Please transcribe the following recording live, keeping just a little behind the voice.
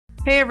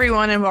Hey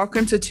everyone, and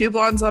welcome to Two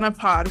Blondes on a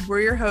Pod. We're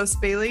your hosts,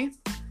 Bailey,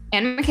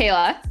 And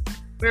Michaela,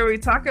 where we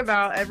talk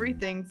about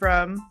everything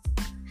from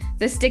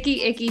the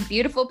sticky, icky,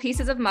 beautiful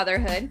pieces of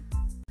motherhood,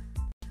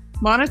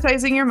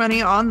 monetizing your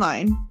money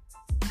online,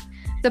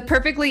 the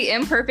perfectly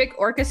imperfect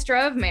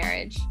orchestra of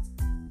marriage,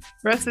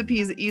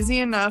 recipes easy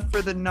enough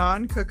for the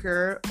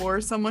non-cooker or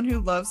someone who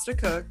loves to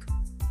cook,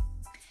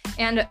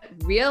 and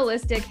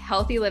realistic,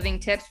 healthy living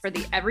tips for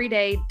the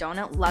everyday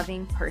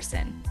donut-loving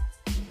person.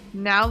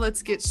 Now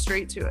let's get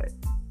straight to it.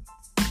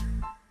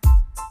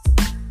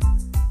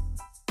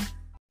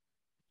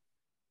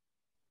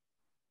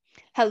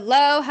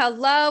 Hello,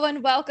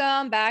 and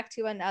welcome back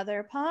to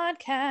another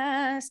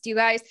podcast. You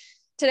guys,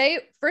 today,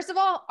 first of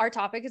all, our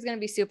topic is going to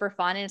be super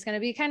fun and it's going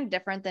to be kind of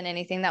different than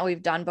anything that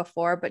we've done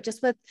before, but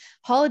just with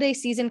holiday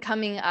season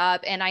coming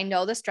up, and I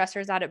know the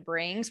stressors that it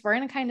brings, we're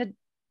going to kind of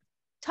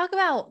talk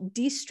about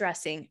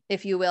de-stressing,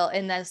 if you will,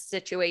 in this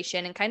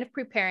situation and kind of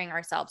preparing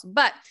ourselves.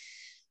 But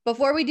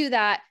before we do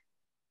that,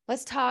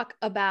 let's talk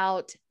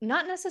about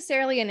not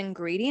necessarily an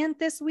ingredient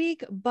this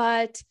week,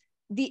 but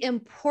the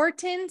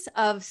importance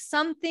of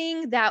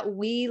something that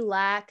we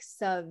lack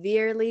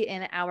severely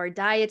in our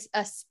diets,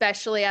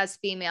 especially as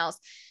females,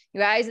 you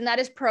guys, and that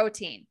is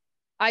protein.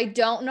 I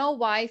don't know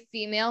why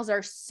females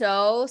are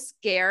so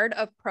scared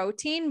of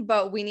protein,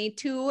 but we need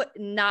to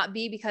not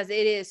be, because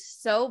it is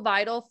so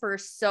vital for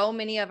so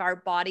many of our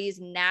body's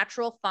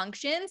natural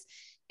functions.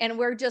 And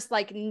we're just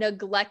like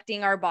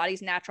neglecting our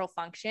body's natural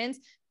functions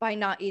by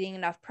not eating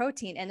enough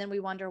protein. And then we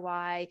wonder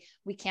why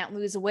we can't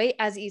lose weight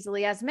as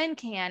easily as men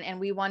can. And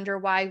we wonder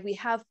why we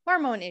have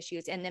hormone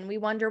issues. And then we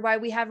wonder why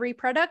we have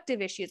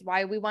reproductive issues,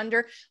 why we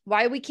wonder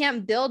why we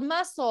can't build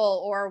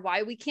muscle or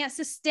why we can't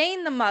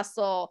sustain the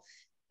muscle.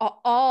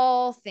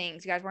 All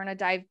things, you guys, we're going to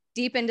dive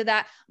deep into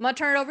that. I'm going to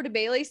turn it over to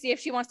Bailey, see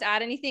if she wants to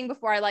add anything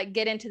before I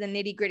get into the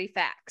nitty gritty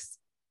facts.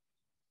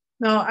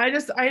 No, I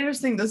just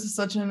think this is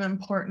such an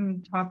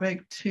important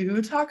topic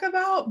to talk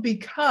about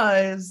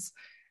because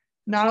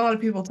not a lot of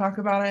people talk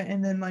about it.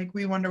 And then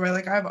we wonder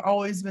why. I've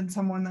always been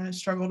someone that has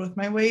struggled with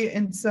my weight.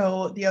 And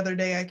so the other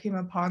day I came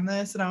upon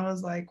this and I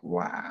was like,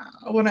 wow,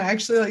 when I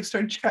actually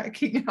started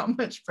tracking how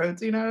much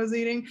protein I was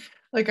eating,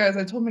 as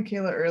I told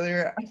Michaela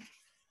earlier,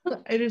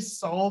 it is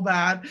so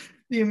bad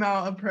the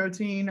amount of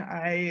protein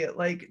I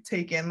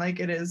take in.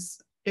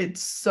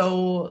 It's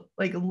so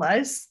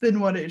less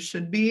than what it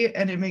should be,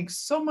 and it makes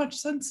so much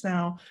sense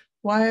now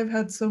why I've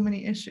had so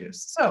many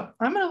issues. So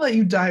I'm going to let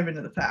you dive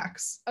into the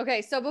facts.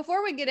 Okay, so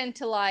before we get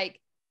into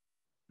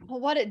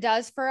what it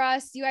does for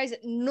us, you guys,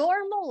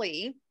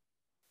 normally,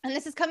 and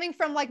this is coming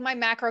from my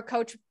macro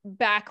coach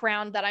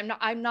background, that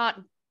I'm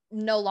not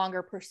no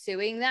longer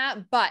pursuing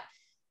that, but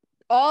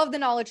all of the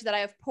knowledge that I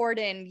have poured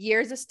in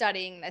years of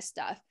studying this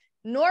stuff.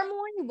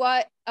 Normally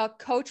what a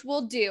coach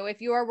will do, if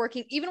you are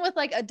working even with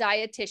a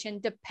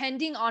dietitian,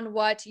 depending on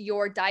what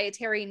your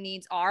dietary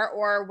needs are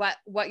or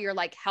what your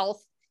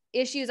health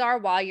issues are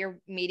while you're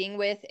meeting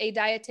with a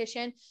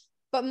dietitian,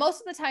 but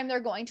most of the time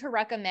they're going to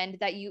recommend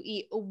that you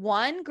eat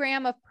 1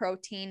 gram of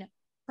protein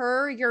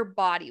per your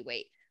body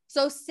weight.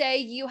 So say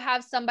you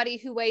have somebody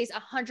who weighs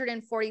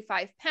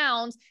 145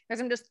 pounds, because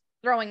I'm just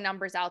throwing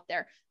numbers out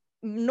there.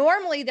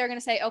 Normally they're going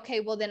to say,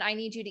 okay, well then I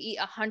need you to eat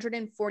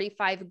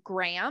 145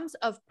 grams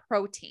of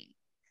protein,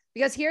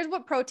 because here's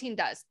what protein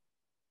does.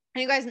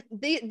 And you guys,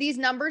 these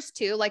numbers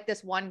too,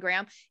 this 1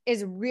 gram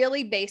is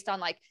really based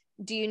on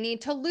do you need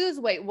to lose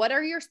weight? What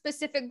are your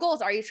specific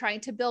goals? Are you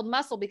trying to build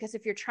muscle? Because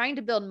if you're trying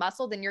to build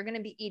muscle, then you're going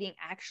to be eating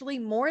actually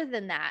more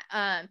than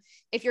that.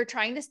 If you're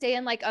trying to stay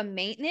in a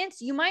maintenance,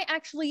 you might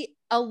actually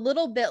a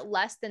little bit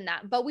less than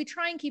that, but we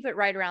try and keep it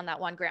right around that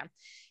 1 gram.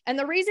 And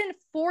the reason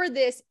for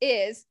this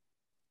is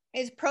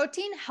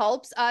protein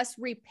helps us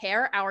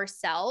repair our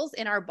cells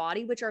in our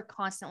body, which are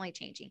constantly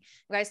changing.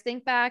 You guys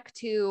think back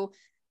to,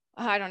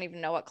 I don't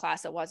even know what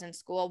class it was in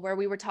school, where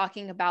we were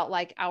talking about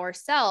our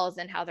cells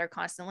and how they're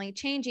constantly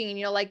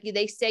changing. And,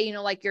 they say,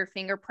 your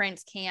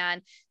fingerprints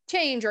can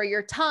change, or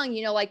your tongue,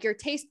 your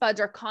taste buds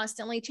are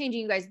constantly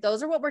changing. You guys,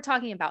 those are what we're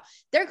talking about.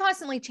 They're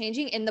constantly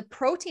changing, and the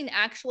protein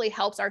actually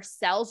helps our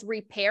cells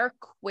repair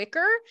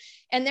quicker.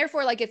 And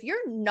therefore, if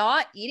you're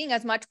not eating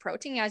as much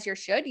protein as you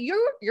should,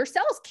 your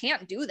cells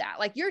can't do that.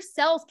 Your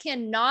cells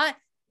cannot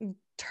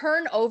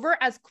turn over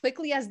as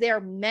quickly as they're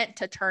meant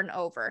to turn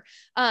over.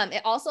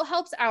 It also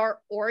helps our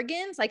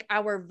organs,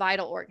 our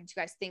vital organs.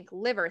 You guys, think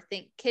liver,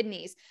 think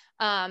kidneys,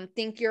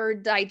 think your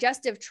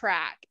digestive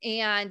tract.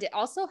 And it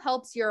also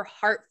helps your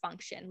heart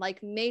function,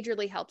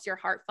 majorly helps your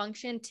heart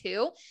function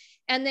too.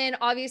 And then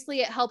obviously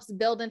it helps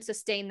build and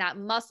sustain that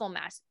muscle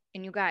mass.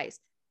 And you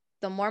guys,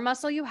 the more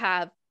muscle you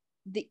have,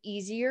 the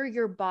easier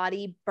your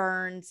body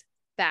burns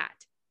fat.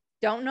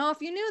 Don't know if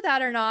you knew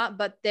that or not,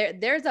 but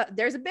there's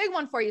a big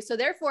one for you. So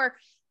therefore,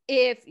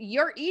 if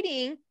you're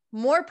eating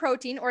more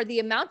protein, or the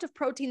amount of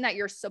protein that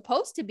you're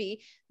supposed to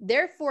be,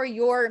 therefore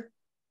your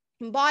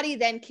body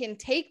then can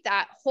take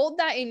that, hold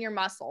that in your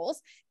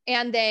muscles,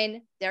 and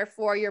then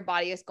therefore your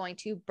body is going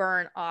to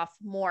burn off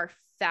more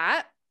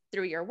fat.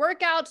 through your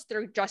workouts,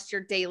 through just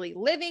your daily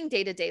living,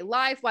 day-to-day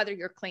life, whether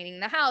you're cleaning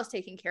the house,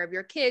 taking care of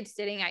your kids,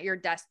 sitting at your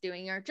desk,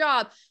 doing your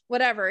job,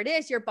 whatever it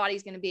is, your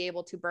body's going to be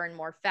able to burn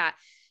more fat.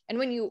 And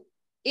when you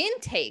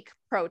intake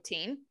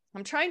protein,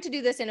 I'm trying to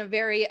do this in a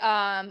very,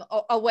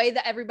 a way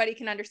that everybody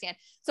can understand.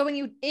 So when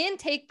you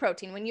intake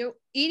protein, when you're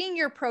eating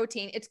your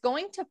protein, it's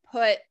going to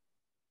put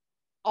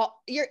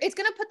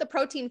the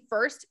protein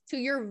first to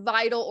your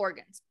vital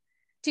organs,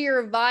 to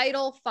your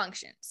vital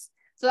functions.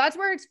 So that's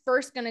where it's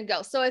first going to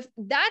go. So if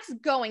that's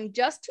going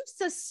just to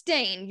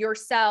sustain your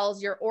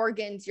cells, your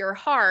organs, your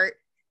heart,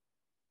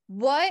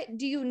 what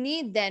do you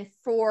need then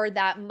for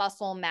that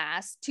muscle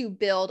mass to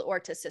build or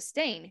to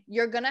sustain?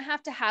 You're going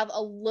to have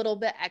a little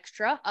bit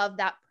extra of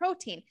that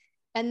protein.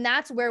 And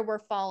that's where we're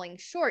falling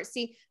short.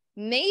 See,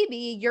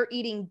 maybe you're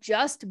eating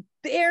just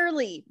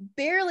barely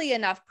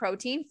enough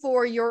protein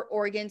for your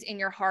organs and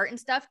your heart and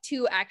stuff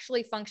to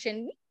actually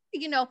function,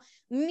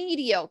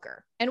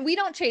 mediocre. And we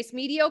don't chase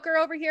mediocre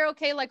over here.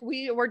 Okay. Like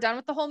we're done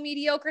with the whole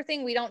mediocre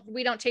thing. We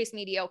don't chase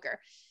mediocre.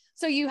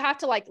 So you have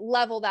to like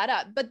level that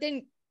up, but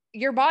then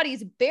your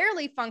body's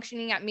barely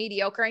functioning at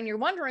mediocre and you're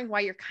wondering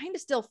why you're kind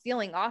of still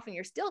feeling off and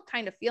you're still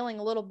kind of feeling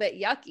a little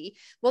bit yucky.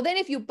 Well, then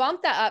if you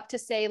bump that up to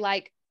say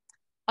like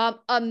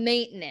a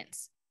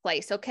maintenance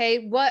place,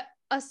 okay, what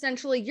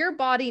essentially your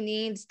body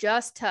needs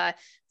just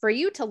for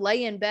you to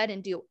lay in bed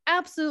and do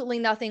absolutely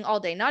nothing all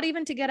day, not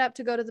even to get up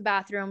to go to the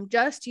bathroom,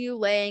 just you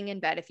laying in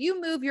bed. If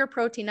you move your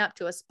protein up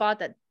to a spot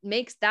that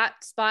makes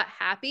that spot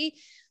happy,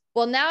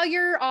 well, now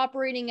you're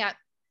operating at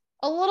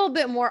a little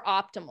bit more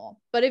optimal.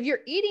 But if you're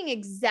eating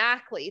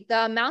exactly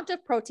the amount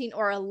of protein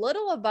or a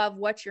little above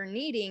what you're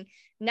needing,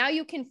 now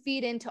you can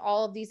feed into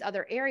all of these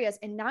other areas.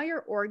 And now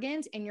your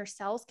organs and your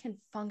cells can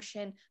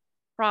function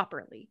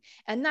properly.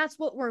 And that's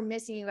what we're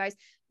missing, you guys.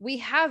 We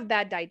have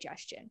bad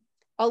digestion.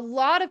 A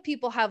lot of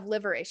people have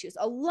liver issues.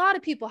 A lot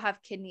of people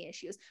have kidney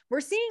issues. We're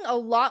seeing a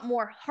lot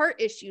more heart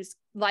issues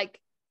like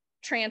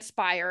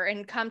transpire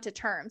and come to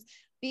terms,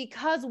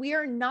 because we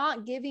are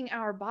not giving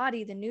our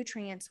body the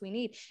nutrients we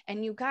need.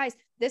 And you guys,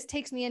 this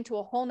takes me into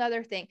a whole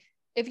nother thing.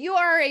 If you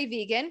are a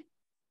vegan,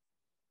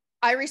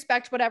 I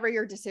respect whatever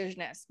your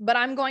decision is, but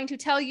I'm going to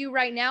tell you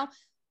right now,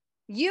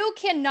 you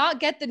cannot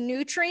get the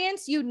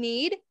nutrients you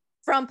need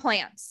from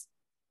plants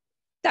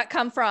that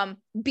come from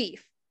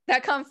beef,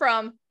 that come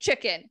from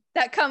chicken,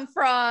 that come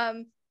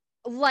from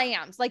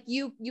lambs. Like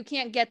you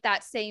can't get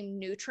that same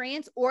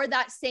nutrients or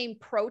that same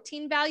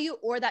protein value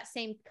or that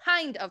same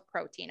kind of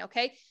protein.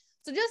 Okay.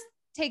 So just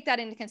take that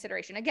into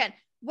consideration. Again,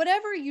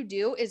 whatever you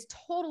do is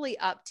totally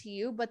up to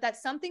you, but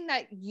that's something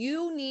that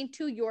you need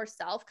to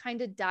yourself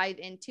kind of dive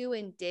into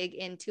and dig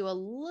into a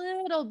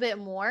little bit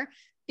more,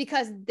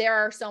 because there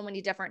are so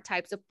many different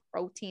types of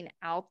protein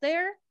out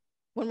there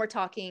when we're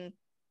talking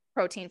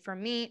protein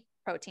from meat,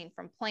 protein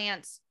from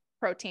plants,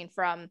 protein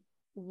from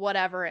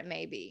whatever it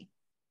may be.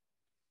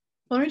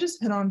 Let me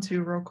just hit on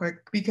two real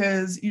quick,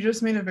 because you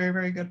just made a very,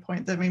 very good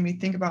point that made me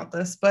think about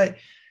this. But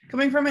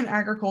coming from an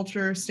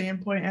agriculture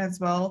standpoint as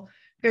well,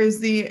 guys,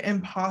 the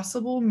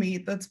impossible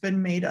meat that's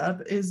been made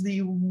up is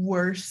the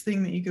worst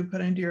thing that you could put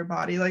into your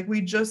body. Like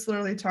we just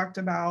literally talked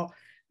about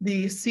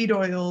the seed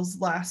oils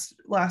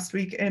last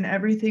week and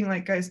everything.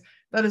 Like, guys,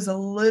 that is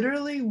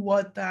literally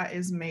what that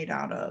is made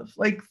out of.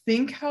 Like,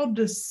 think how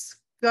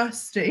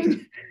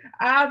disgusting,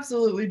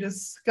 absolutely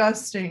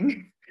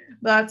disgusting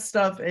that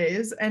stuff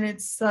is. And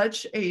it's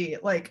such a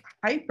like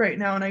hype right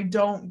now, and I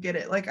don't get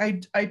it. Like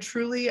I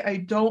truly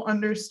don't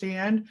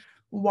understand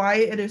why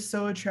it is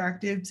so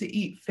attractive to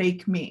eat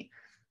fake meat.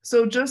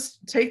 So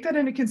just take that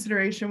into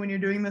consideration when you're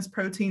doing this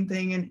protein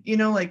thing.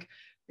 And like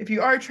if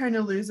you are trying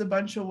to lose a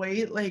bunch of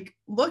weight, like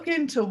look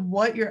into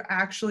what you're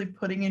actually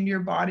putting into your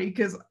body,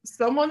 because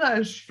someone that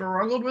has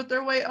struggled with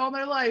their weight all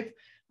their life,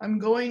 I'm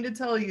going to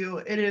tell you,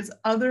 it is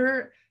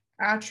other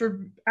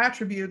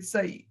attributes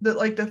that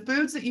like the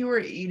foods that you are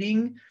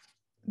eating,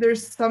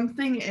 there's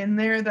something in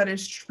there that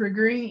is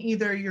triggering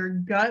either your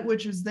gut,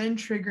 which is then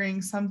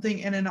triggering something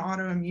in an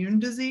autoimmune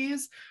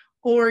disease,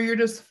 or you're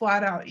just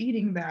flat out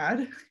eating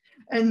bad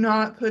and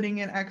not putting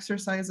in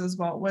exercise as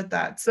well with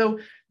that. So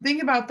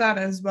think about that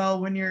as well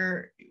when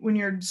you're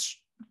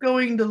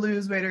going to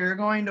lose weight or you're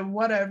going to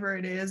whatever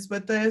it is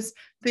with this.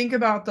 Think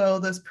about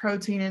this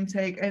protein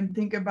intake, and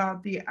think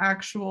about the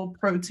actual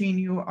protein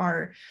you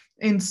are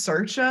in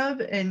search of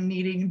and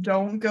needing.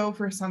 Don't go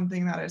for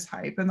something that is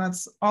hype. And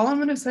that's all I'm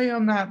going to say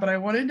on that. But I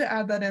wanted to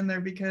add that in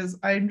there because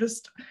I'm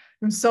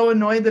so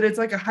annoyed that it's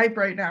like a hype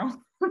right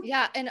now.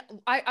 Yeah. And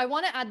I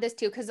want to add this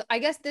too, because I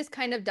guess this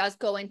kind of does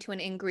go into an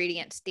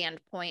ingredient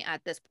standpoint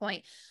at this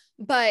point,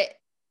 but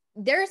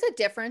there's a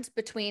difference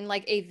between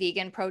like a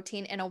vegan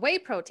protein and a whey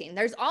protein.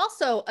 There's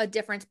also a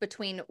difference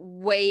between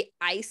whey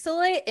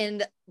isolate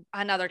and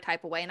another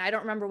type of whey. And I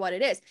don't remember what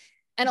it is.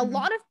 And a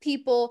lot of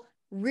people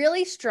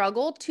really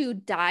struggle to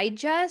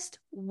digest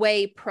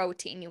whey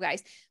protein, you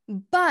guys.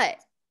 But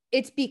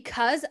It's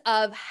because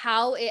of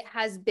how it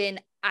has been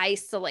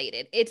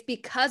isolated. It's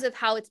because of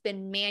how it's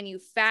been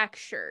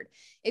manufactured.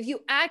 If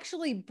you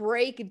actually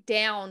break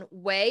down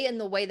whey in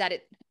the way that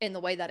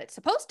it's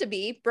supposed to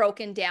be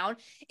broken down,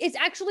 it's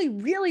actually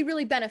really,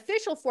 really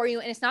beneficial for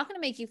you. And it's not going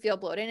to make you feel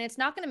bloated, and it's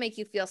not going to make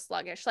you feel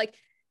sluggish. Like,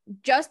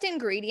 Just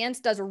Ingredients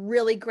does a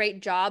really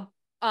great job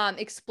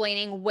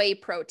explaining whey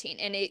protein.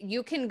 And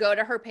you can go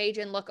to her page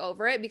and look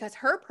over it, because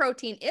her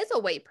protein is a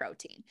whey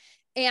protein.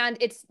 And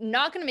it's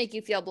not going to make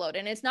you feel bloated,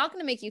 and it's not going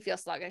to make you feel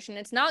sluggish, and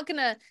it's not going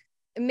to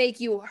make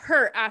you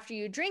hurt after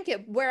you drink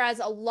it. Whereas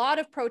a lot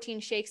of protein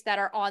shakes that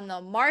are on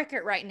the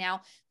market right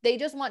now, they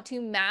just want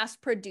to mass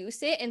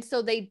produce it. And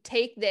so they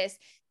take this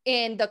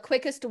in the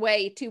quickest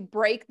way to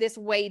break this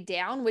whey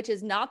down, which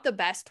is not the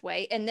best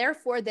way. And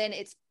therefore, then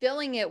it's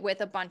filling it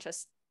with a bunch of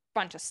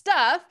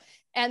stuff,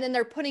 and then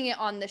they're putting it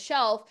on the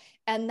shelf.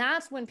 And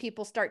that's when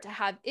people start to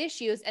have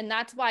issues. And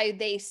that's why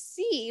they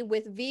see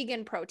with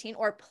vegan protein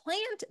or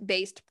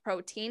plant-based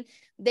protein,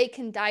 they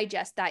can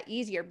digest that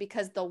easier,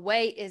 because the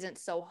whey isn't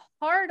so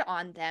hard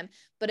on them.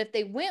 But if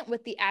they went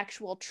with the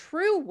actual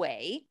true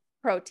whey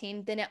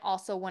protein, then it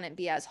also wouldn't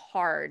be as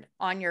hard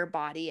on your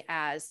body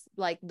as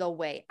like the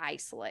whey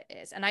isolate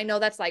is. And I know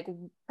that's like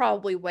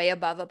probably way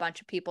above a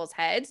bunch of people's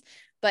heads,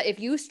 but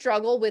if you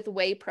struggle with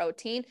whey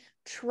protein,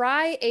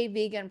 try a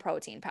vegan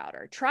protein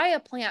powder, try a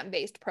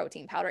plant-based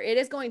protein powder. It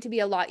is going to be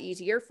a lot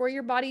easier for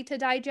your body to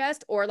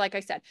digest. Or like I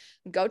said,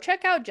 go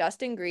check out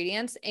Just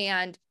Ingredients.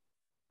 And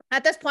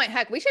at this point,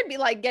 heck, we should be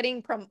like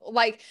getting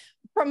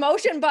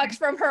promotion bucks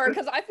from her,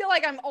 because I feel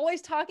like I'm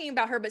always talking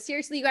about her. But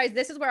seriously, you guys,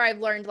 this is where I've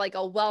learned like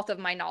a wealth of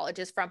my knowledge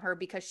is from her,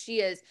 because she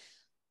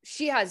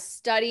has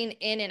studying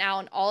in and out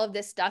and all of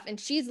this stuff. And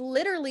she's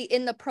literally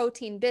in the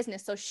protein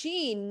business. So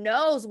she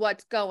knows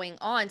what's going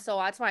on. So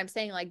that's why I'm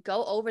saying, like,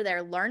 go over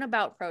there, learn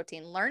about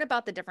protein, learn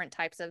about the different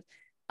types of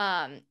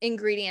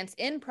ingredients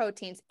in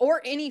proteins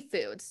or any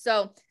foods.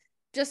 So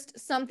just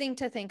something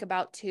to think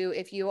about too,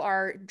 if you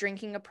are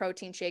drinking a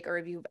protein shake, or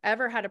if you've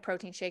ever had a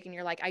protein shake and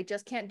you're like, I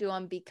just can't do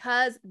them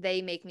because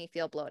they make me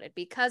feel bloated,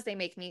 because they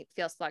make me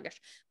feel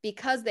sluggish,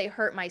 because they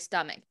hurt my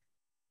stomach.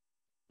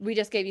 We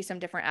just gave you some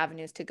different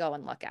avenues to go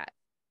and look at.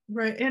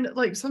 Right. And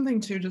like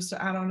something too, just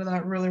to add on to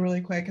that really,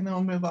 really quick, and then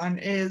we'll move on,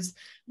 is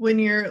when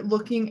you're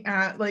looking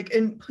at like,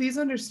 and please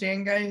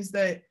understand, guys,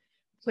 that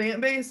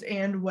plant-based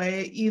and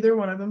whey, either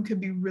one of them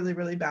could be really,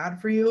 really bad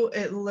for you.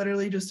 It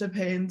literally just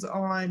depends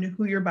on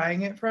who you're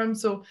buying it from.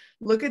 So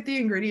look at the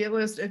ingredient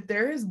list. If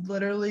there is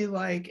literally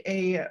like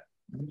a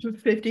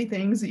 50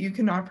 things that you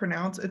cannot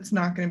pronounce, it's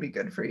not going to be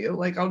good for you.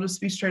 Like, I'll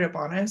just be straight up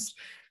honest.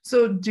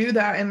 So do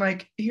that. And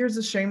like, here's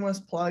a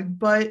shameless plug,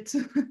 but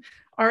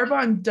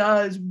Arbonne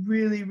does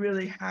really,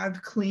 really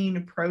have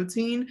clean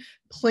protein,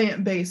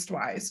 plant-based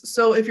wise.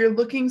 So if you're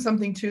looking,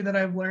 something too that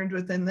I've learned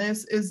within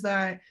this is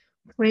that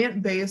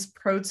plant-based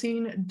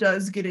protein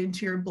does get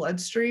into your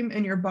bloodstream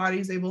and your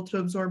body's able to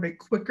absorb it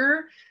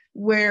quicker,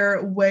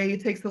 where whey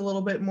takes a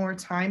little bit more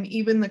time,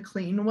 even the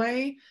clean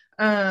whey.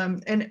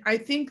 And I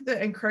think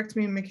that, and correct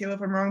me, Michaela,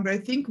 if I'm wrong, but I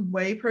think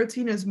whey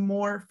protein is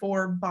more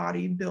for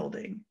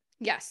bodybuilding.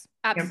 Yes,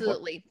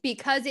 absolutely.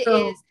 Because it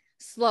is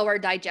slower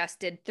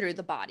digested through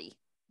the body.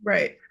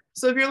 Right.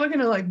 So if you're looking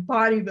to like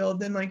bodybuild,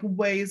 then like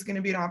whey is going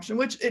to be an option,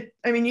 which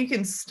I mean, you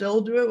can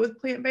still do it with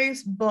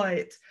plant-based,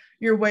 but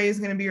your whey is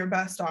going to be your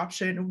best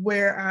option.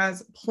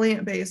 Whereas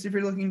plant-based, if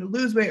you're looking to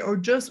lose weight or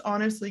just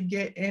honestly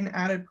get in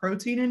added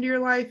protein into your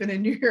life and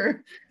into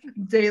your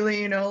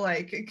daily,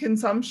 like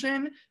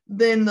consumption,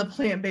 then the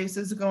plant-based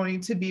is going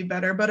to be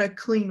better, but a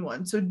clean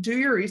one. So do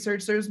your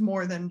research. There's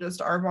more than just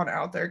Arbonne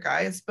out there,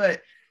 guys,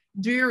 but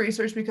do your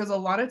research, because a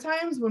lot of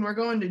times when we're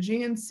going to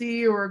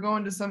GNC or we're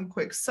going to some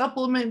quick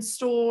supplement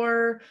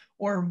store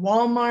or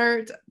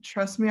Walmart,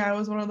 trust me, I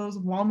was one of those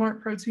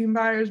Walmart protein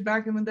buyers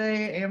back in the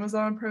day,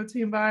 Amazon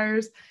protein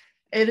buyers.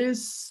 It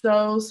is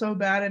so, so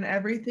bad. And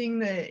everything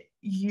that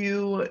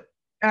you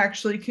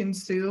actually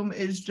consume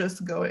is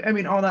just going, I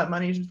mean, all that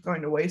money is just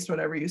going to waste,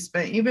 whatever you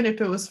spent. Even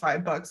if it was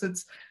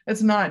 $5,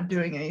 it's not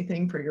doing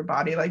anything for your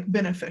body, like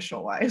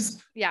beneficial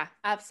wise. Yeah,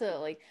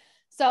 absolutely.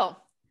 So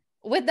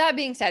with that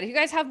being said, if you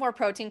guys have more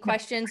protein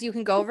questions, you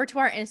can go over to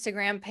our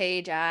Instagram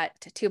page at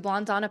Two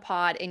Blondes on a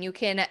Pod, and you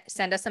can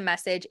send us a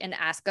message and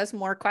ask us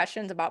more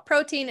questions about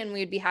protein, and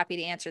we'd be happy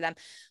to answer them.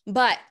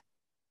 But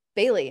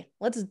Bailey,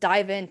 let's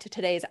dive into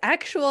today's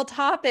actual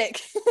topic.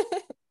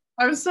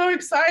 I'm so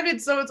excited.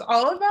 So it's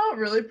all about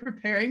really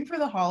preparing for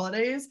the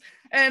holidays.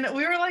 And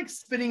we were like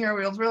spinning our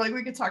wheels. We're like,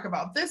 we could talk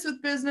about this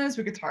with business.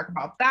 We could talk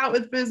about that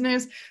with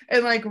business.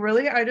 And like,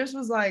 really, I just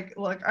was like,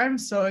 look, I'm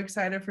so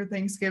excited for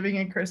Thanksgiving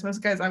and Christmas.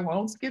 Guys, I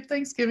won't skip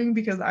Thanksgiving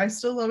because I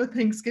still love a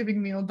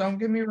Thanksgiving meal. Don't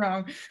get me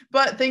wrong.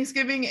 But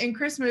Thanksgiving and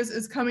Christmas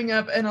is coming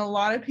up. And a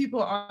lot of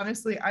people,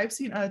 honestly, I've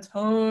seen a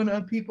ton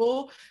of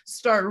people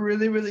start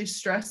really, really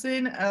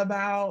stressing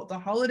about the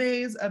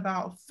holidays,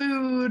 about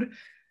food.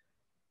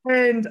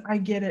 And I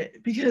get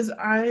it, because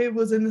I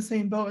was in the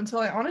same boat until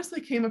I honestly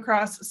came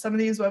across some of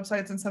these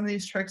websites and some of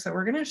these tricks that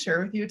we're going to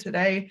share with you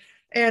today.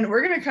 And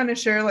we're going to kind of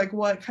share like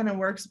what kind of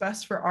works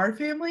best for our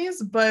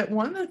families. But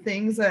one of the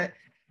things that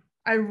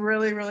I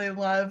really, really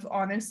love,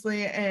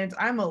 honestly, and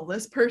I'm a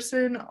list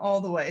person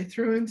all the way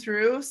through and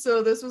through.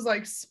 So this was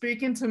like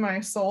speaking to my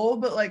soul,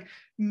 but like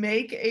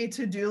make a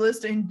to-do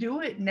list and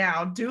do it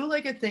now. Do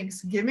like a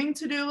Thanksgiving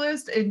to-do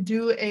list and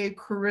do a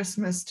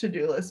Christmas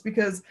to-do list,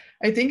 because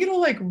I think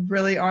it'll like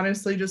really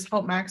honestly just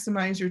help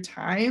maximize your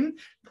time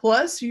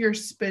plus your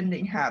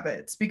spending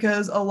habits.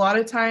 Because a lot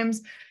of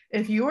times,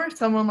 if you are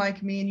someone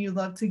like me and you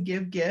love to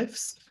give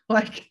gifts,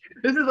 like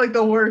this is like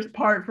the worst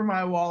part for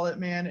my wallet,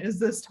 man, is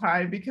this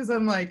time, because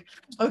I'm like,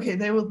 okay,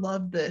 they would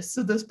love this.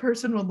 So this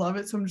person would love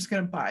it. So I'm just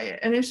going to buy it.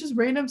 And it's just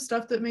random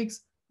stuff that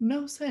makes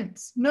no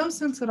sense, no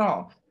sense at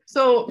all.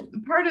 So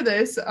part of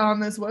this on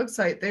this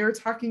website, they were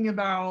talking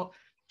about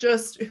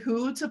just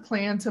who to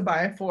plan to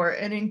buy for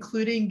and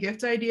including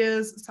gift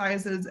ideas,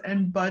 sizes,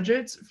 and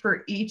budgets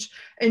for each.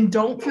 And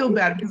don't feel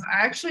bad, because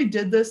I actually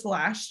did this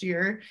last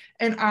year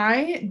and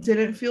I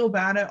didn't feel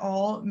bad at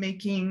all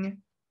making,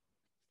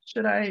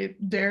 should I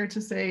dare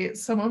to say,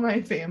 some of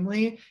my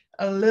family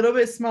a little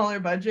bit smaller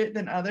budget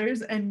than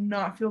others and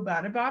not feel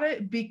bad about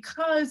it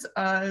because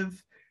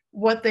of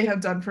what they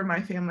have done for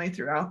my family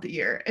throughout the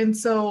year. And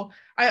so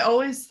I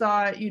always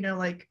thought,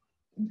 like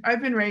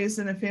I've been raised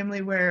in a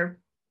family where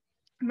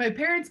my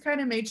parents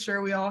kind of made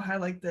sure we all had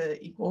like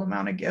the equal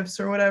amount of gifts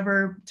or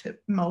whatever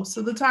most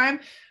of the time.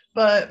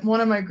 But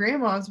one of my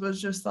grandmas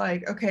was just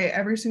like, okay,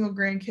 every single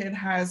grandkid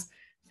has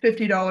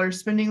 $50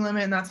 spending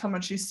limit, and that's how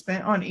much she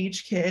spent on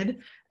each kid.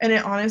 And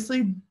it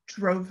honestly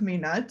drove me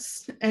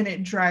nuts, and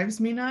it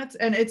drives me nuts.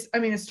 And I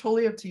mean, it's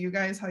totally up to you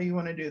guys how you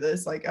want to do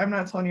this. Like, I'm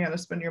not telling you how to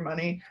spend your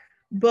money,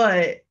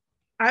 but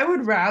I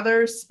would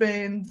rather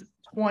spend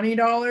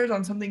 $20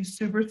 on something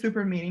super,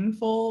 super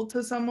meaningful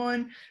to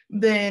someone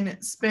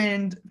than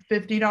spend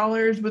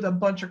 $50 with a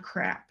bunch of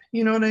crap.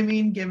 You know what I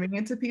mean? Giving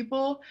it to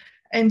people.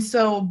 And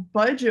so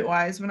budget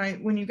wise,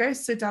 when you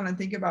guys sit down and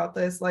think about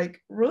this,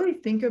 like really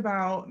think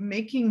about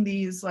making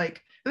these,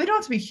 like, they don't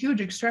have to be huge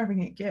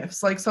extravagant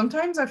gifts. Like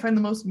sometimes I find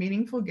the most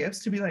meaningful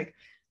gifts to be like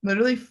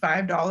literally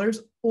 $5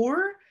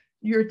 or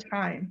your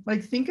time.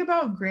 Like think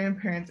about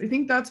grandparents. I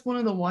think that's one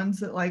of the ones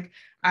that like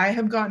I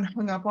have gotten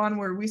hung up on,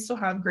 where we still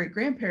have great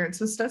grandparents.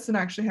 So Stetson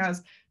actually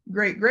has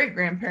great great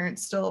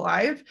grandparents still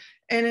alive.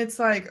 And it's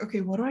like,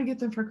 okay, what do I get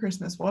them for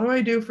Christmas? What do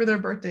I do for their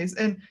birthdays?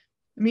 And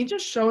me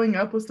just showing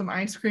up with some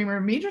ice cream, or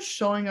me just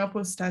showing up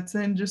with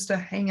Stetson just to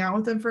hang out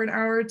with them for an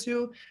hour or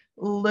two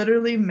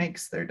literally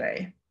makes their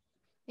day.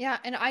 Yeah.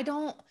 And I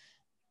don't,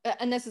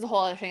 and this is a whole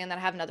other thing, and then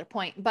I have another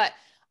point, but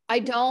I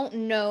don't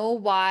know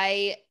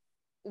why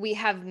we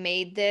have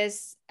made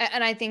this.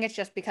 And I think it's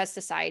just because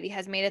society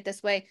has made it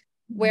this way,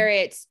 where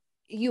it's,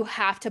 you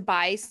have to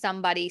buy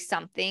somebody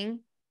something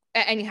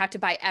and you have to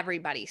buy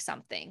everybody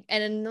something.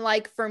 And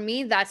like, for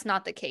me, that's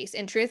not the case.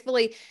 And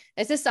truthfully,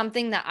 this is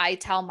something that I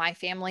tell my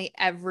family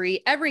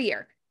every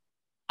year.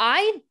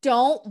 I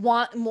don't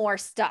want more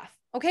stuff.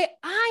 Okay.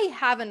 I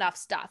have enough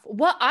stuff.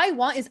 What I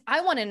want is, I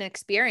want an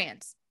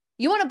experience.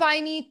 You want to buy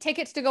me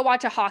tickets to go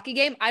watch a hockey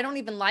game? I don't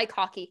even like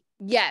hockey.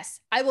 Yes,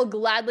 I will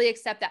gladly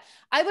accept that.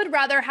 I would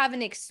rather have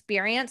an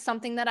experience,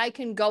 something that I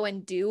can go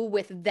and do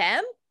with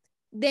them,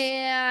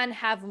 than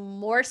have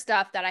more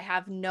stuff that I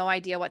have no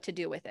idea what to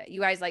do with it.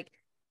 You guys, like,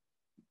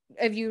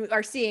 if you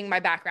are seeing my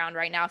background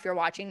right now, if you're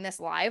watching this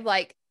live,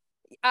 like,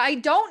 I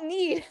don't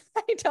need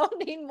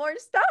more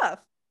stuff.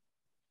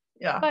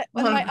 Yeah. But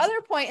my 100%.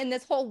 other point in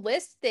this whole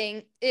list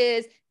thing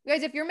is, you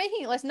guys, if you're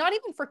making a list, not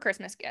even for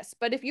Christmas gifts,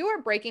 but if you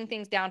are breaking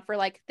things down for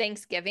like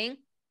Thanksgiving,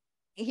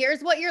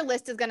 here's what your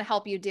list is going to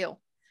help you do.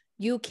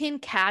 You can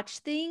catch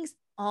things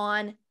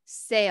on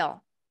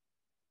sale.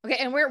 Okay.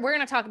 And we're going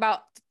to talk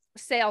about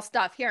sale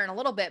stuff here in a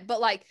little bit,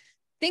 but like,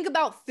 think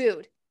about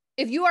food.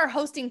 If you are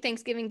hosting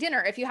Thanksgiving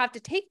dinner, if you have to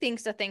take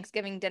things to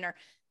Thanksgiving dinner,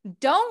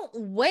 don't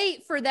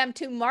wait for them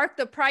to mark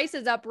the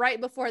prices up right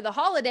before the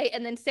holiday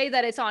and then say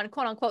that it's on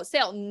quote unquote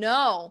sale.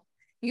 No,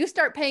 you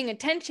start paying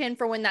attention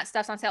for when that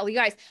stuff's on sale. You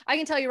guys, I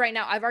can tell you right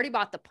now, I've already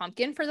bought the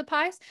pumpkin for the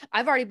pies.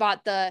 I've already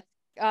bought the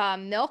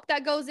milk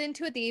that goes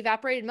into it, the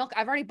evaporated milk.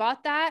 I've already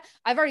bought that.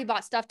 I've already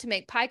bought stuff to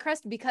make pie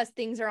crust because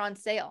things are on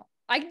sale.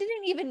 I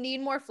didn't even need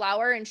more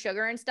flour and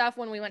sugar and stuff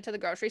when we went to the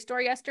grocery store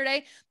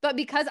yesterday, but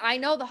because I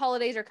know the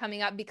holidays are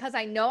coming up, because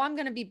I know I'm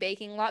going to be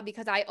baking a lot,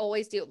 because I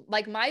always do.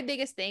 Like, my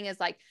biggest thing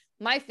is like,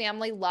 my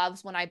family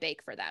loves when I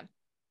bake for them,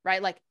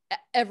 right? Like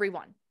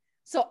everyone.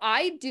 So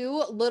I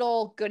do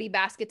little goodie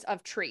baskets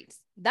of treats.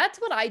 That's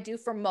what I do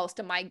for most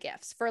of my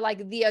gifts for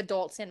like the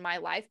adults in my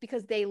life,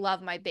 because they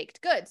love my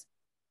baked goods.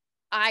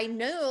 I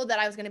knew that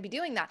I was going to be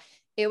doing that.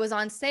 It was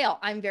on sale.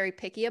 I'm very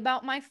picky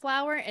about my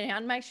flour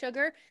and my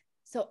sugar.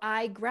 So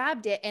I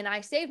grabbed it and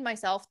I saved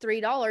myself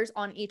 $3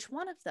 on each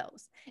one of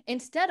those,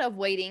 instead of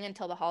waiting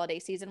until the holiday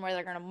season where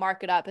they're going to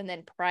mark it up and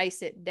then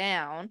price it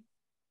down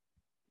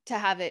to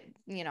have it,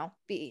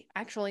 be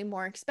actually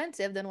more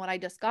expensive than what I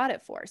just got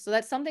it for. So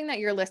that's something that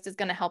your list is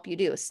going to help you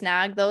do.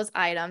 Snag those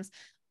items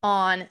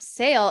on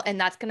sale. And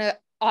that's going to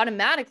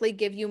automatically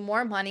give you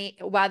more money,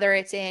 whether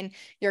it's in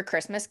your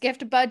Christmas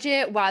gift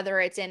budget, whether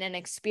it's in an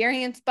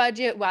experience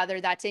budget,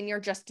 whether that's in your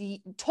just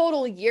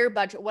total year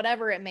budget,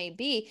 whatever it may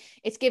be,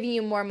 it's giving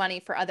you more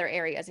money for other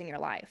areas in your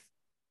life.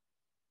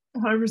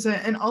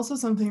 100%. And also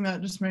something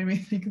that just made me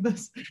think of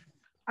this.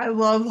 I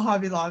love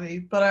Hobby Lobby,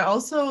 but I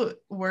also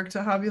worked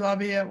at Hobby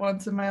Lobby at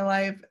once in my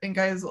life. And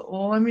guys,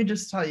 well, let me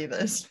just tell you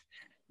this.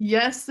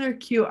 Yes, they're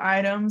cute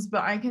items,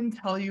 but I can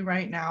tell you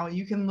right now,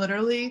 you can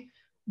literally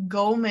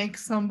go make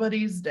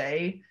somebody's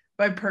day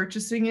by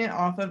purchasing it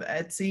off of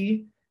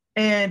Etsy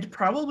and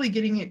probably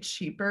getting it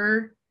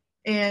cheaper,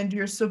 and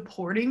you're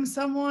supporting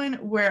someone.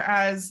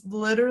 Whereas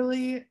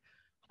literally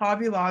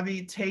Hobby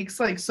Lobby takes,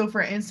 like, so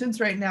for instance,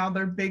 right now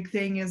their big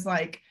thing is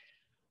like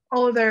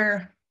all of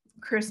their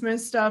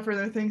Christmas stuff or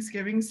their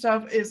Thanksgiving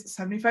stuff is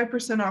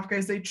 75% off,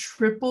 guys. They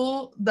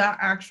triple that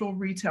actual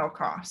retail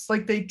cost.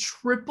 Like, they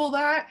triple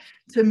that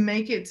to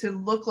make it to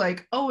look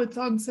like, oh, it's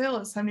on sale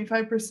at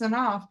 75%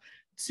 off,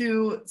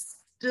 to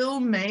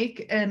still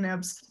make an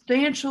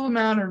substantial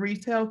amount of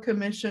retail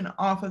commission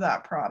off of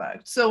that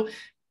product. So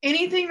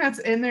anything that's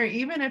in there,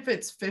 even if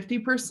it's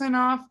 50%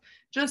 off,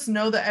 just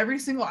know that every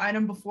single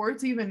item before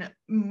it's even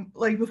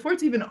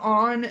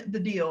on the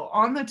deal,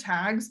 on the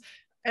tags,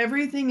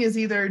 everything is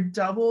either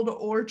doubled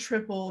or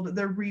tripled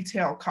the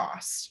retail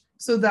cost.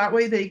 So that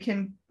way they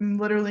can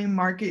literally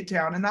mark it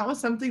down. And that was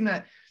something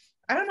that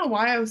I don't know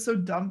why I was so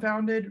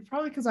dumbfounded.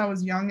 Probably because I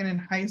was young and in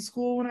high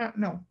school when I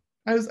think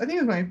it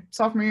was my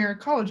sophomore year of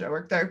college I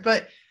worked there.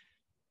 But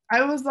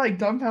I was like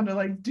dumbfounded,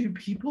 like, do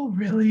people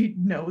really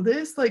know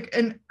this? Like,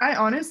 and I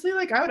honestly,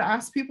 like, I would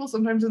ask people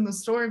sometimes in the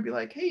store and be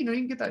like, hey, you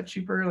can get that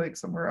cheaper, like,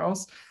 somewhere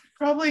else.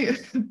 Probably,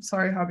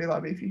 sorry, Hobby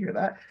Lobby, if you hear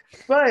that.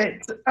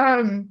 But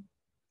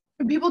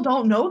people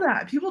don't know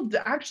that. People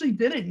actually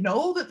didn't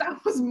know that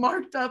that was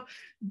marked up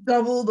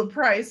double the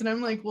price. And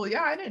I'm like, well,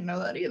 yeah, I didn't know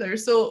that either.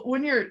 So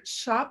when you're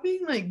shopping,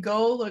 like,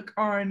 go look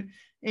on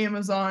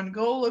Amazon,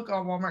 go look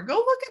on Walmart, go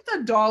look at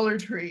the Dollar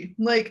Tree.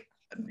 Like,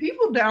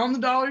 people down the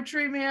Dollar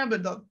Tree, man,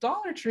 but the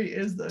Dollar Tree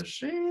is the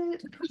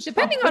shit.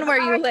 Depending on where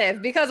you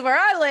live, because where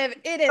I live,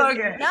 it is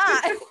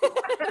not.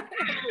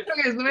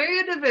 Okay, so maybe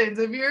it depends.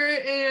 If you're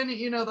in,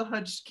 the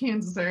Hutch,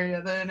 Kansas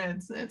area, then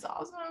it's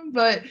awesome.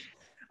 But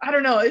I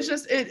don't know. It's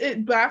just,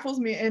 it baffles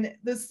me. And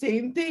the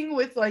same thing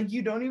with, like,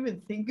 you don't even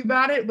think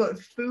about it, but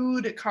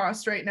food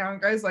costs right now.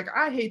 And guys, like,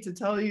 I hate to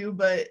tell you,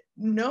 but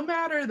no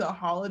matter the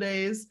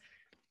holidays,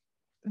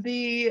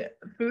 the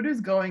food is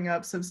going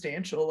up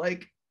substantial.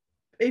 Like,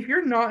 if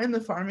you're not in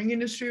the farming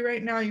industry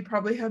right now, you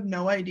probably have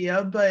no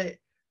idea, but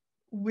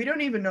we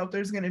don't even know if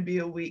there's going to be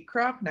a wheat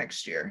crop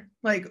next year.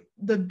 Like,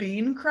 the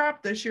bean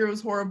crop this year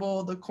was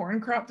horrible. The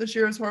corn crop this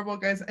year was horrible,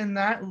 guys. And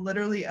that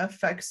literally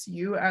affects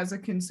you as a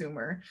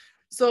consumer.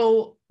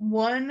 So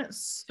one,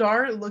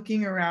 start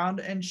looking around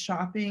and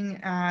shopping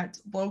at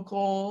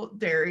local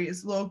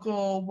dairies,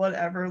 local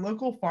whatever,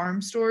 local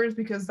farm stores,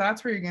 because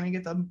that's where you're going to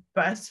get the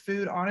best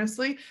food,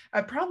 honestly,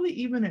 at probably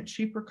even at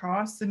cheaper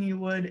costs than you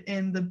would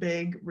in the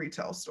big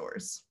retail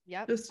stores.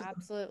 Yep, just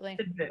absolutely.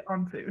 A bit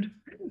on food.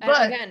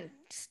 But again,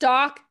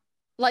 start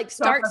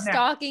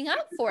stocking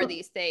up for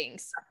these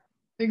things.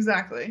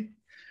 Exactly.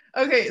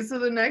 Okay, so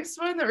the next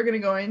one that we're going to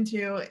go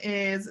into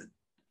is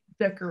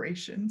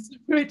decorations,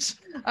 which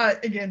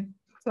again,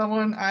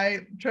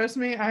 trust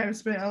me, I have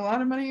spent a lot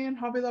of money in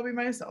Hobby Lobby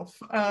myself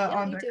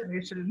on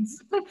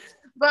decorations. But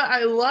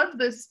I love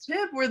this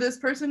tip where this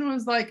person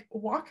was like,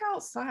 walk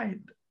outside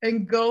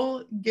and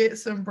go get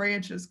some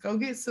branches, go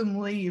get some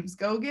leaves,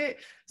 go get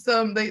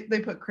some, they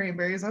put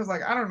cranberries. I was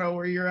like, I don't know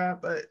where you're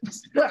at, but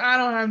I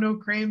don't have no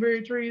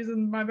cranberry trees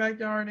in my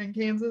backyard in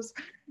Kansas.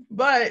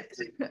 But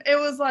it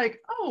was like,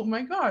 oh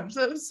my gosh,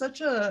 that was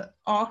such a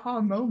aha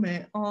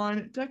moment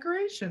on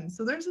decorations.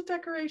 So there's a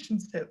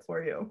decorations tip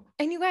for you.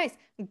 And you guys,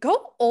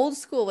 go old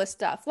school with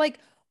stuff. Like,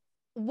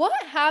 what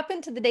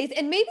happened to the days?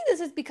 And maybe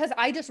this is because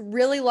I just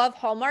really love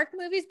Hallmark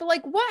movies, but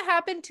like, what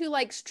happened to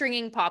like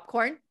stringing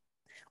popcorn?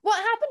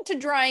 What happened to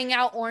drying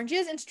out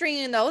oranges and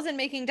stringing those and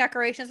making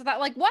decorations with that?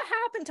 Like, what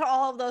happened to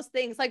all of those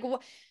things? Like,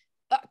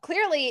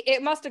 clearly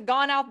it must have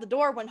gone out the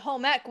door when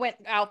home ec went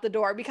out the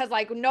door, because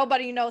like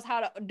nobody knows how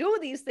to do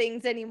these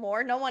things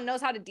anymore. No one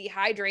knows how to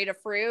dehydrate a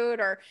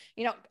fruit, or,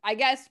 I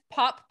guess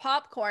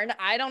popcorn.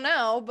 I don't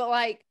know, but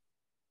like,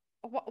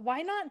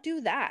 why not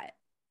do that?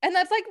 And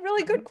that's like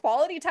really good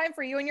quality time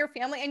for you and your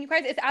family. And you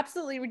guys, it's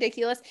absolutely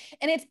ridiculous.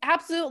 And it's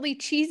absolutely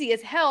cheesy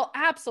as hell.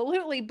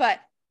 Absolutely. But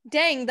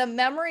dang, the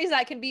memories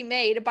that can be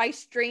made by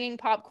stringing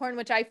popcorn,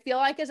 which I feel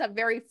like is a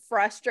very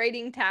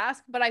frustrating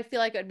task, but I feel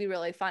like it would be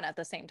really fun at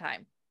the same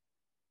time.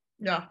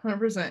 Yeah,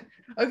 100%.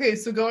 Okay,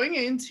 so going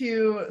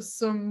into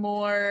some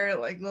more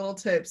like little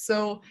tips.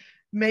 So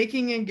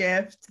making a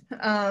gift,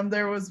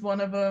 there was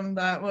one of them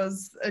that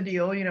was a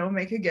deal,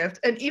 make a gift.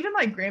 And even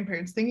like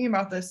grandparents, thinking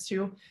about this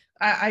too,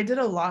 I did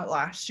a lot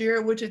last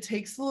year, which it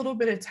takes a little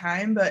bit of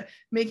time, but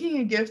making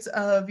a gift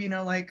of,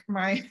 like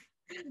my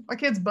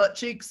kid's butt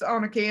cheeks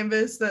on a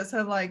canvas that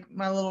said like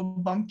my little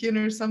bumpkin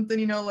or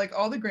something, like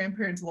all the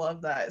grandparents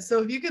love that.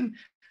 So if you can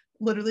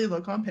literally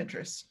look on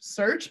Pinterest,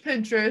 search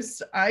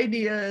Pinterest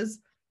ideas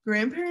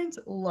Grandparents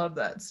love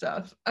that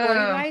stuff. Or you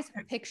guys,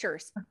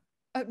 pictures.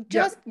 Yeah.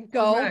 Just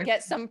go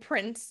get some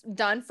prints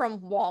done from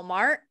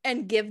Walmart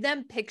and give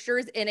them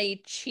pictures in a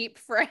cheap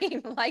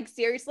frame. Like,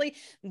 seriously,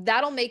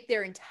 that'll make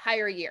their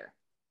entire year.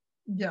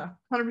 Yeah,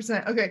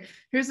 100%. Okay,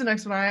 here's the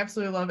next one I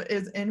absolutely love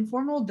is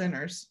informal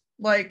dinners.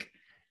 Like,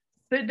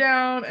 sit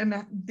down,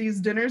 and these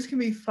dinners can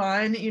be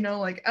fun, you know,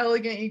 like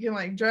elegant. You can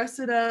like dress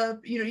it up.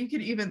 You know, you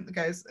could even,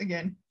 guys,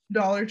 again,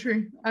 Dollar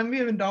Tree. I'm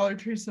giving Dollar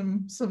Tree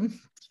some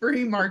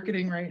free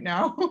marketing right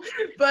now,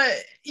 but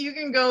you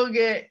can go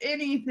get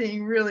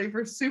anything really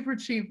for super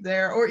cheap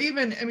there, or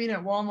even, I mean,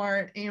 at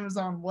Walmart,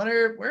 Amazon,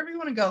 whatever, wherever you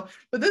want to go.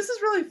 But this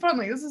is really fun.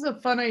 Like, this is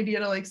a fun idea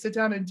to like sit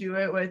down and do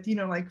it with, you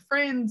know, like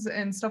friends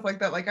and stuff like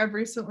that. Like, I've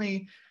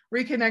recently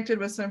reconnected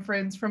with some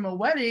friends from a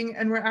wedding,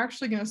 and we're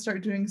actually going to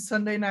start doing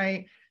Sunday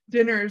night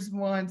dinners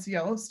once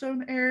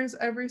Yellowstone airs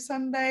every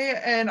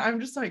Sunday. And I'm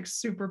just like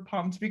super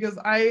pumped because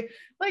I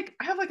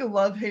have like a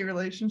love-hate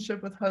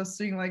relationship with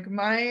hosting. Like,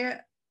 my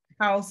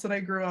house that I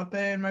grew up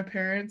in, my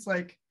parents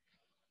like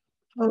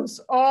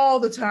host all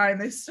the time.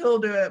 They still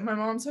do it. My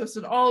mom's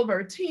hosted all of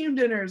our team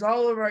dinners,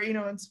 all of our, you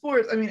know, in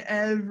sports. I mean,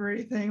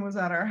 everything was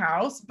at our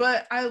house.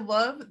 But I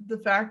love the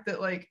fact that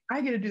like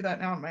I get to do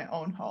that now in my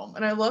own home.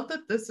 And I love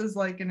that this is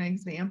like an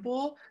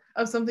example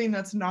of something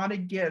that's not a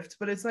gift,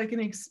 but it's like an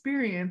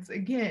experience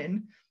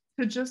again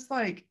to just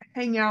like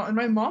hang out. And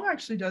my mom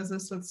actually does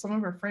this with some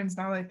of her friends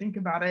now that I think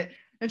about it.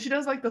 And she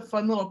does like the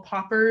fun little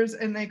poppers,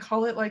 and they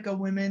call it like a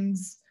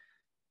women's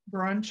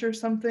brunch or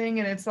something.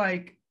 And it's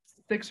like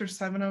 6 or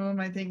 7 of them,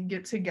 I think,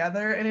 get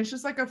together. And it's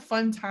just like a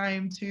fun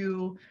time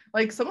to,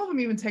 like, some of them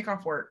even take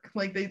off work.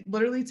 Like, they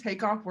literally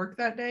take off work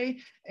that day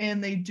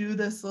and they do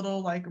this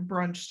little like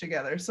brunch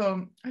together.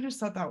 So I just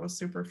thought that was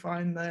super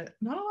fun that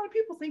not a lot of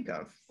people think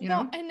of, you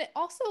Well, know? and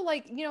also,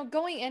 like, you know,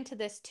 going into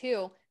this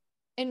too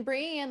and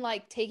bringing in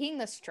like taking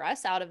the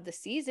stress out of the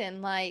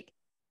season, like,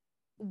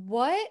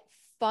 what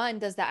fun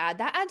does that add?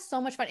 That adds so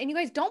much fun. And you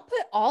guys, don't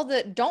put all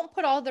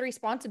the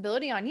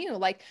responsibility on you.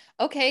 Like,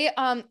 okay,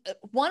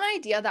 one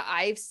idea that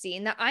I've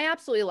seen that I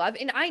absolutely love,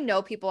 and I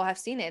know people have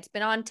seen it, it's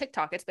been on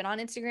TikTok, it's been on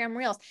Instagram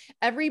Reels.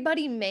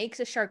 Everybody makes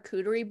a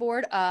charcuterie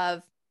board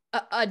of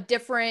a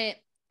different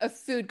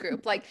food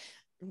group, like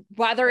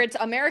whether it's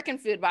American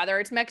food, whether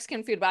it's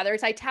Mexican food, whether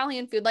it's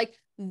Italian food. Like,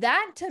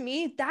 that to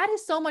me, that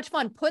is so much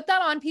fun. Put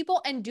that on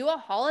people and do a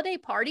holiday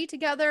party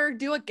together,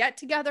 do a get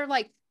together.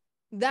 Like,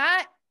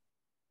 that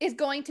is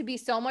going to be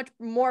so much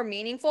more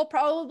meaningful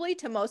probably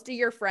to most of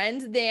your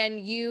friends than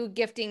you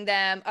gifting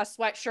them a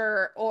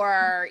sweatshirt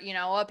or, you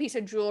know, a piece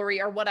of jewelry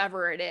or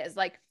whatever it is.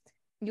 Like,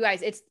 you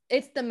guys,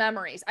 it's the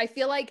memories. I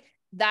feel like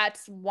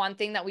that's one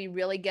thing that we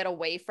really get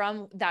away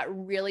from that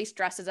really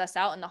stresses us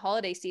out in the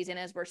holiday season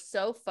is we're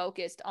so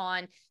focused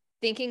on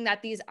thinking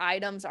that these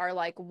items are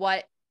like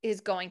what is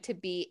going to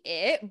be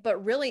it,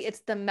 but really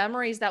it's the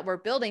memories that we're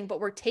building, but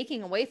we're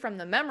taking away from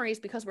the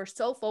memories because we're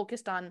so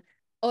focused on,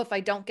 oh, if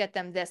I don't get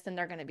them this, then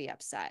they're going to be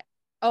upset.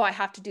 Oh, I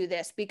have to do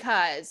this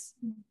because,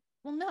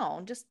 well,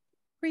 no, just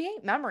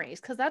create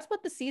memories because that's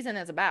what the season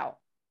is about.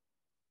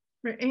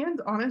 And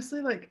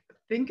honestly, like,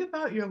 think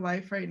about your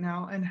life right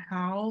now and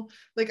how,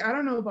 like, I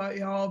don't know about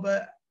y'all,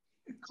 but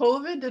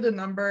COVID did a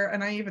number,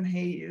 and I even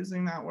hate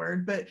using that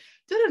word, but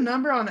did a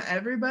number on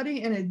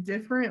everybody in a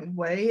different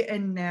way.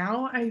 And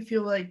now I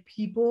feel like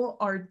people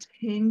are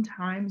 10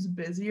 times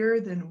busier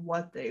than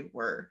what they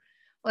were,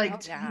 like, Oh,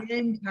 yeah.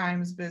 10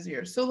 times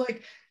busier. So,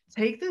 like,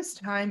 take this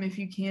time if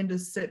you can to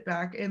sit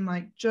back and,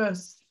 like,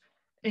 just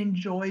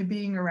enjoy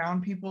being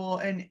around people.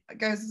 And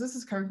guys, this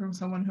is coming from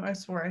someone who I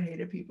swore I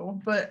hated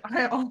people, but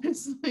I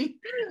honestly,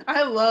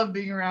 I love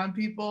being around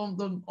people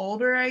the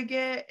older I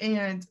get.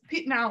 And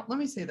now let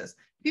me say this,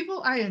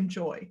 people I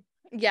enjoy.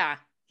 Yeah.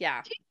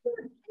 Yeah. Keep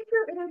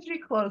your energy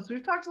close.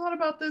 We've talked a lot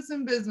about this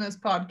in business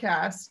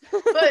podcasts,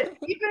 but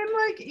even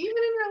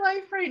in your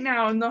life right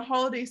now in the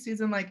holiday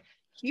season, like,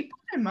 keep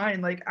that in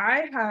mind. Like,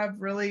 I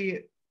have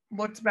really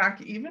looked back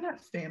even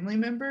at family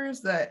members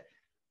that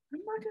I'm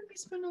not going to be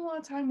spending a lot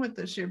of time with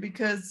this year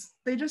because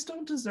they just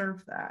don't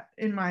deserve that,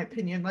 in my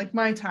opinion, like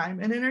my time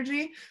and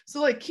energy. So,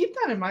 like, keep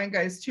that in mind,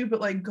 guys, too. But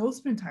like, go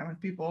spend time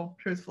with people,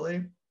 truthfully.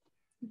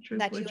 That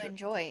Truthfully, you true.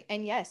 enjoy.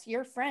 And yes,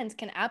 your friends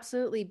can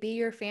absolutely be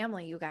your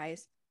family, you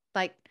guys.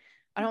 Like,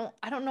 I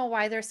don't know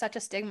why there's such a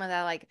stigma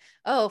that like,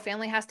 oh,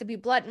 family has to be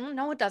blood.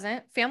 No, it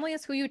doesn't. Family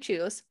is who you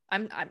choose.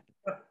 And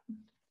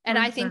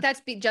I think 100%.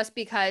 that's just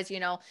because,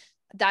 you know,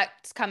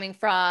 that's coming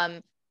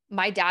from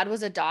my dad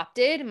was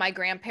adopted, my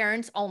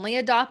grandparents only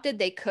adopted,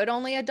 they could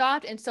only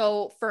adopt. And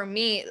so for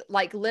me,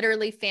 like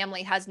literally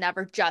family has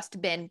never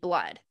just been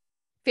blood.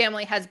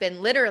 Family has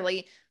been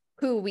literally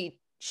who we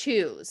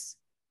choose.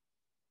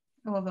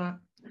 I love that.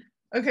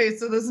 Okay,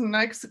 so this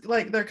next,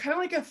 like, they're kind of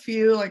like a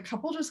few, like,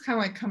 couple just kind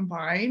of like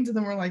combined, and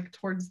then we're like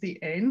towards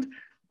the end.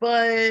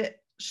 But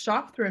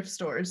shop thrift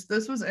stores.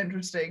 This was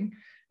interesting.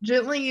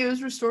 Gently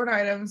used restored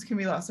items can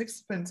be less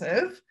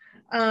expensive,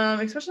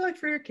 especially like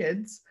for your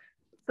kids.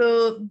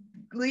 So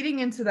leading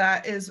into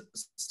that is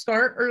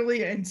start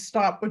early and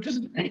stop, which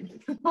is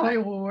my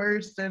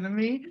worst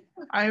enemy.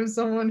 I am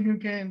someone who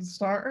can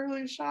start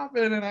early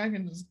shopping and I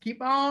can just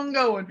keep on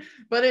going.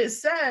 But it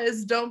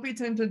says don't be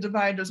tempted to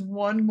buy just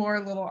one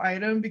more little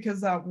item,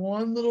 because that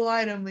one little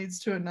item leads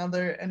to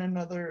another and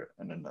another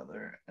and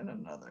another and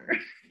another.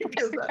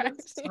 Because that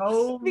is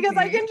so because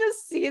I me. can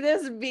just see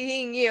this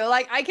being you.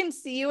 Like I can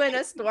see you in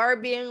a store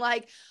being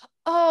like,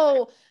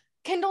 oh,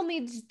 Kendall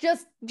needs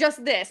just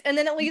this, and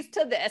then it leads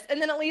to this, and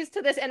then it leads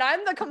to this, and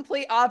I'm the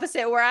complete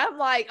opposite, where I'm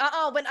like,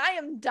 when I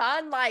am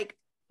done, like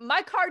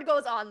my card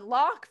goes on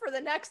lock for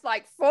the next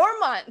like 4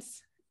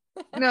 months.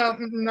 No,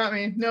 not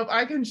me. Nope,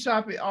 I can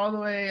shop it all the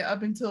way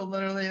up until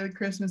literally like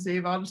Christmas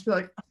Eve. I'll just be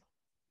like,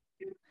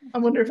 I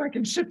wonder if I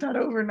can ship that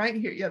overnight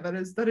here. Yeah,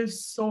 that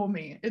is so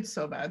me. It's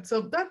so bad.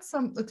 So that's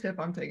a tip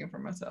I'm taking for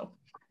myself.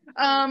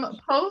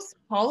 Post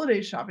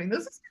holiday shopping.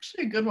 This is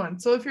actually a good one.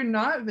 So if you're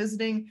not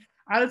visiting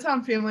out of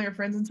town family or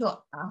friends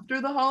until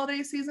after the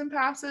holiday season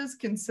passes,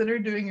 consider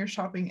doing your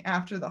shopping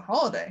after the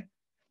holiday.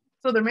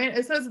 So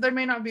it says there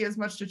may not be as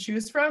much to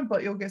choose from,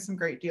 but you'll get some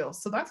great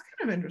deals. So that's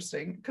kind of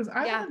interesting because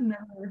I have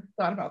never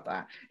thought about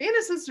that. And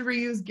it says to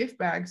reuse gift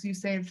bags you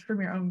saved from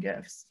your own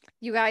gifts.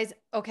 You guys,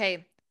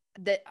 okay,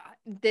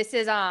 this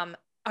is a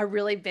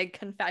really big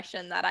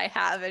confession that I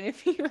have. And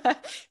if you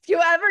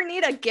ever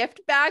need a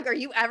gift bag or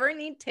you ever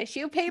need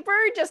tissue paper,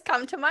 just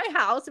come to my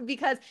house,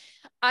 because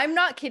I'm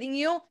not kidding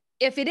you.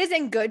 If it is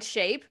in good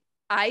shape,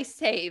 I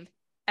save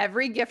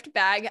every gift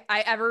bag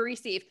I ever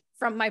receive,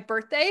 from my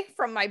birthday,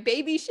 from my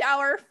baby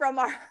shower, from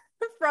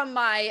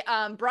my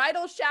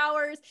bridal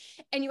showers.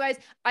 And you guys,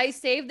 I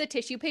saved the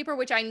tissue paper,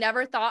 which I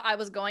never thought I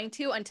was going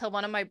to until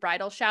one of my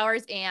bridal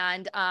showers.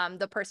 And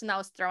the person that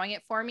was throwing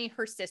it for me,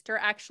 her sister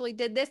actually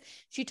did this.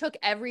 She took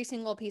every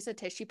single piece of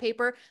tissue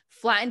paper,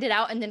 flattened it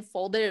out, and then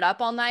folded it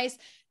up all nice.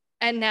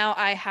 And now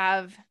I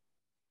have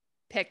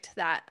picked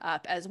that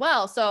up as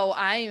well. So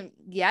I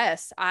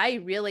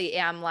really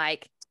am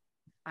like,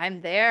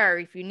 I'm there.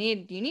 If you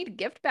need a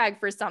gift bag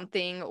for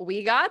something,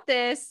 we got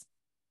this.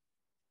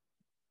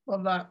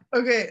 Love that.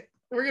 Okay,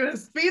 we're going to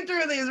speed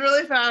through these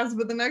really fast,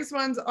 but the next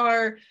ones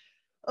are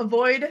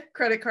avoid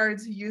credit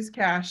cards, use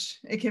cash.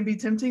 It can be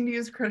tempting to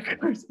use credit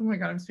cards. Oh my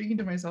God, I'm speaking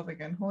to myself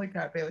again. Holy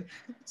crap, Bailey.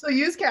 So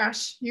use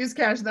cash.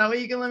 That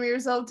way you can limit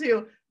yourself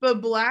too. But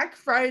Black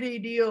Friday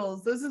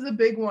deals, this is a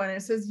big one.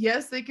 It says,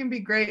 yes, they can be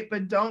great,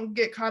 but don't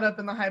get caught up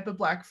in the hype of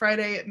Black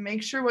Friday.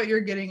 Make sure what you're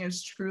getting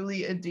is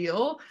truly a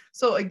deal.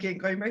 So again,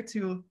 going back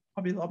to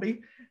Hobby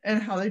Lobby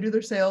and how they do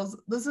their sales,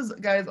 this is,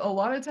 guys, a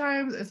lot of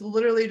times it's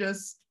literally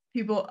just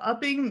people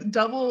upping,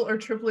 double or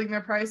tripling their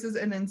prices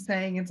and then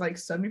saying it's like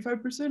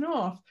 75%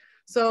 off.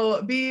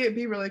 So be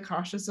really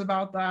cautious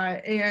about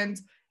that. And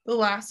the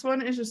last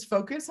one is just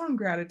focus on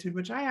gratitude,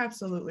 which I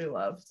absolutely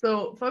love.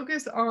 So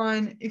focus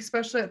on,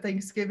 especially at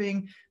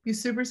Thanksgiving, be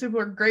super,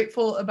 super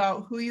grateful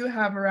about who you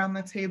have around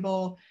the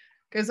table,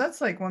 because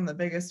that's like one of the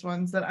biggest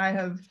ones that I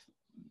have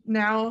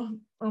now.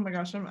 Oh my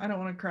gosh, I don't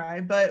want to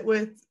cry, but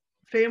with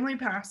family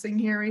passing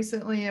here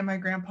recently and my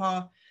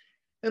grandpa,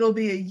 it'll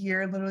be a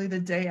year, literally the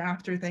day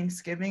after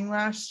Thanksgiving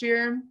last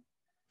year.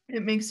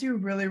 It makes you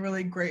really,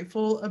 really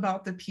grateful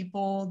about the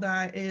people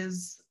that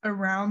is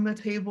around the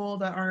table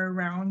that are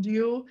around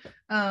you.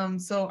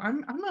 So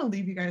I'm going to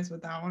leave you guys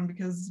with that one,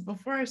 because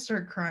before I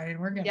start crying,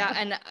 we're going to. Yeah.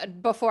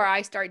 And before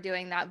I start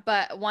doing that,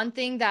 but one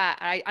thing that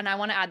I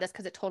want to add this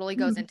because it totally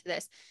goes into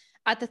this.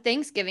 At the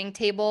Thanksgiving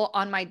table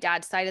on my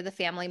dad's side of the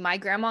family, my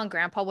grandma and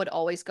grandpa would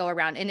always go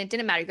around, and it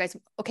didn't matter, you guys.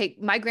 Okay.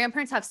 My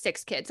grandparents have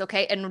 6 kids.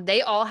 Okay. And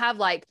they all have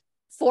like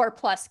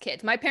 4+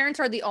 kids. My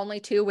parents are the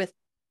only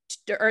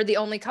the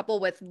only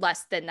couple with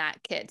less than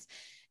that kids.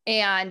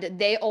 And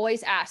they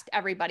always asked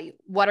everybody,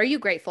 what are you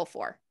grateful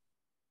for?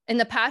 In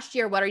the past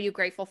year, what are you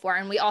grateful for?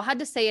 And we all had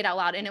to say it out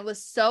loud. And it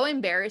was so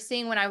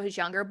embarrassing when I was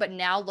younger, but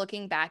now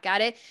looking back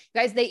at it,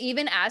 guys, they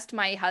even asked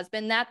my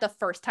husband that the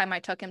first time I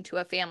took him to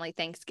a family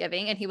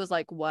Thanksgiving. And he was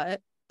like, what?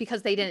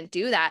 Because they didn't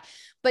do that.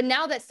 But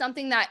now that's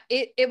something that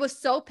it was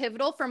so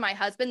pivotal for my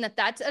husband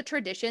that's a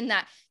tradition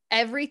that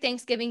every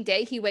Thanksgiving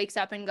day he wakes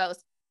up and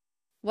goes,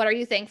 what are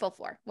you thankful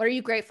for? What are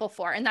you grateful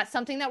for? And that's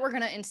something that we're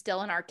going to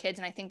instill in our kids.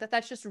 And I think that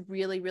that's just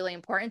really, really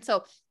important.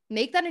 So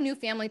make that a new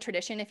family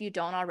tradition if you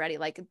don't already,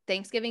 like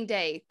Thanksgiving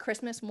Day,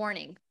 Christmas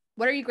morning.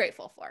 What are you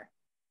grateful for?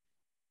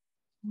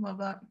 Love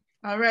that.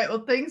 All right.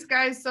 Well, thanks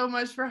guys so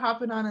much for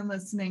hopping on and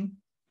listening.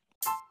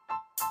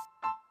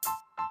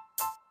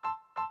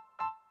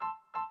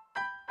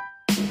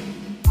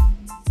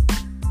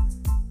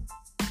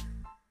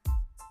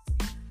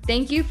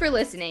 Thank you for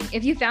listening.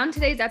 If you found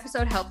today's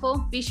episode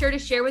helpful, be sure to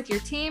share with your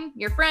team,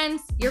 your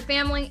friends, your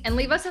family, and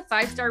leave us a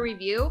 5-star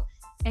review,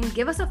 and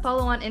give us a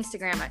follow on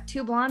Instagram at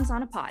 2 Blondes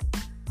on a Pod.